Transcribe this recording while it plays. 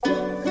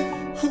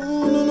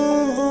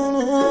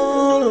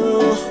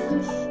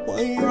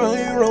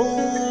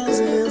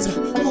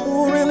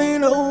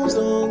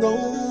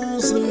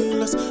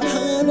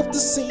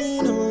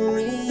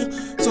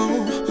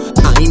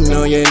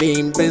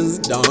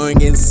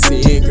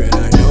secret.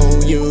 I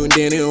know you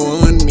didn't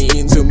want me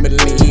to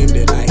believe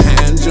that I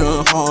had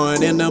your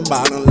heart in a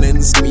bottle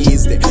and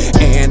squeezed it.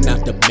 And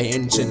not to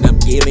mention, I'm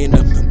giving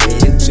up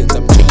dimensions.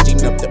 I'm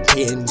changing up the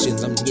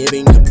pensions. I'm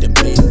giving up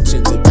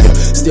dimensions. If you're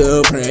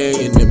still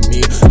praying to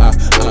me,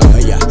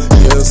 yeah.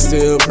 You're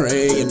still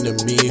praying to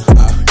me,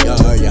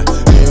 yeah.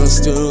 You're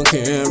still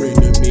caring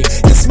to me.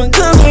 It's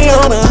because we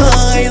are the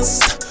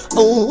highest.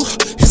 Oh,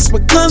 it's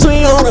because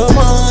we are the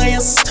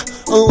highest.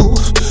 Oh,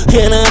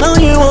 and I know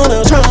you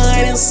wanna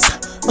try this.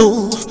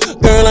 Oh,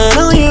 girl, I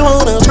know you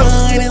wanna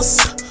try this.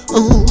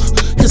 Oh,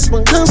 it's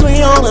because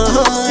we are the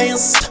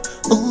highest.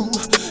 Oh,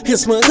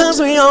 it's because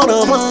we are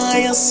the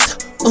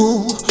highest.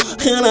 Oh,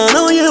 and I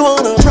know you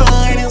wanna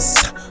try this.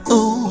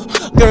 Oh,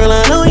 girl,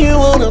 I know you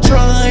wanna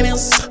try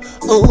this.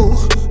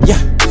 Oh, yeah.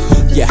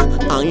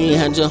 I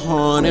had your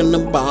heart in the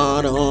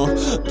bottle,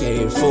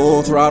 gave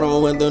full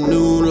throttle with the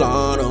new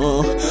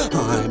lotto.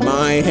 I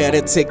might had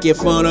a ticket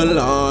for the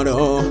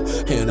lotto,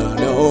 and I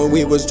know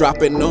we was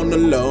dropping on the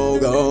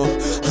logo.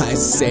 I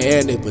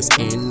said it was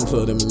in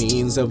for the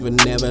means of an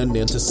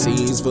evident to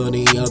seize for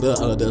the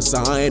other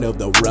side of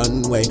the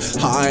runway.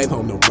 High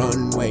on the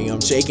runway,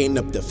 I'm shaking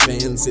up the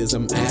fences,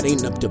 I'm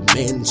adding up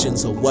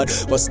dimensions. So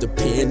what's the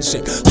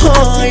pension?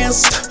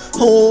 Highest,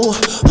 oh,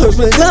 it's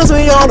because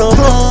we are the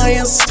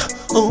highest.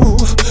 Oh,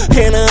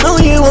 and I know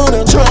you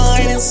wanna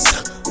try this.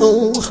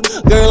 Oh,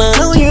 girl, I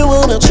know you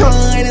wanna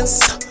try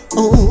this.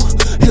 Oh,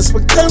 it's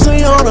because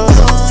we are the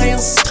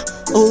highest.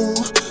 Oh,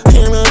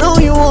 and I know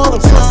you wanna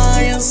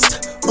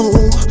flyest.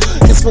 Oh,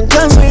 it's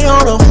because we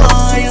are the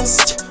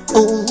flyest.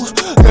 Oh,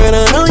 girl,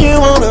 I know you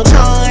wanna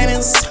try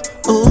this.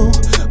 Oh,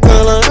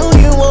 girl, I know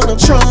you wanna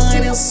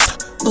try this.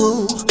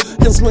 Oh,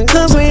 it's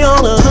because we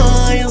are the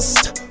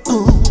highest.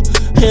 Oh,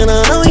 and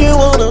I know you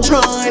wanna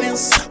try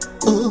this.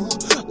 Oh,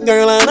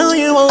 girl, I know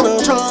you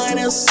wanna try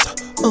this.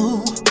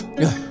 Oh,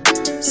 yeah.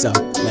 So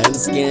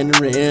let's get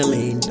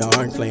really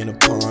dark, playing a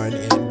part.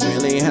 It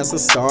really has the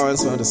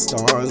stars for the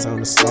stars on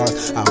the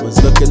stars. I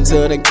was looking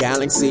to the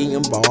galaxy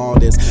and all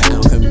this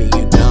alchemy,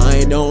 and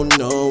I don't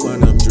know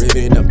when I'm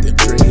driven up the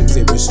dreams.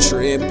 It was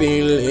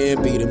trippy,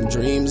 lippy, them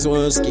dreams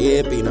was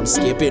skipping. I'm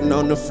skipping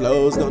on the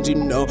flows, don't you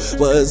know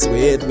what's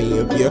with me?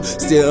 If you're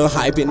still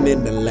hyping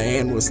in the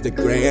land, what's the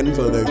grand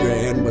for the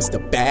grand? What's the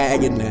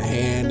bag in the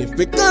hand? If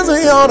because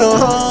we are the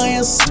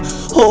highest,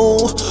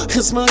 oh,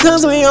 it's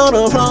because we are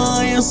the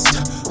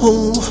highest.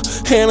 Oh,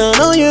 and I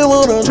know you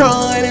wanna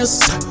try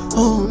this.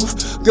 Oh,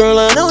 girl,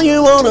 I know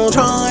you wanna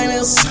try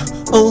this.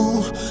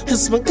 Oh,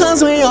 it's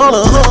because we are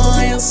the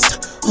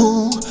highest.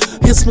 Oh,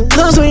 it's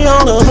because we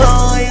are the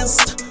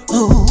highest.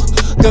 Oh,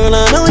 girl,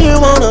 I know you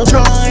wanna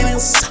try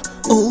this.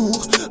 Oh,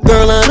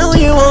 girl, I know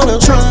you wanna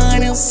try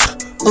this.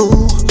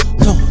 Oh,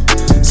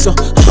 so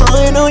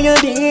I know your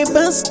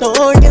deepest,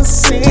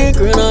 darkest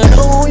secret. I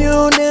know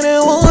you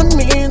didn't want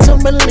me to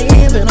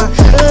believe it. I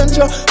had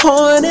your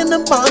heart in the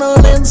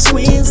bottle and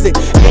squeezed it.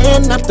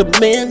 And not to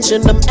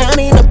mention, I'm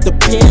adding up the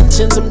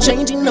pensions. I'm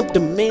changing up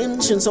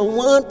dimensions. So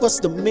what was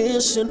the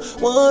mission?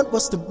 What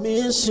was the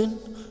mission?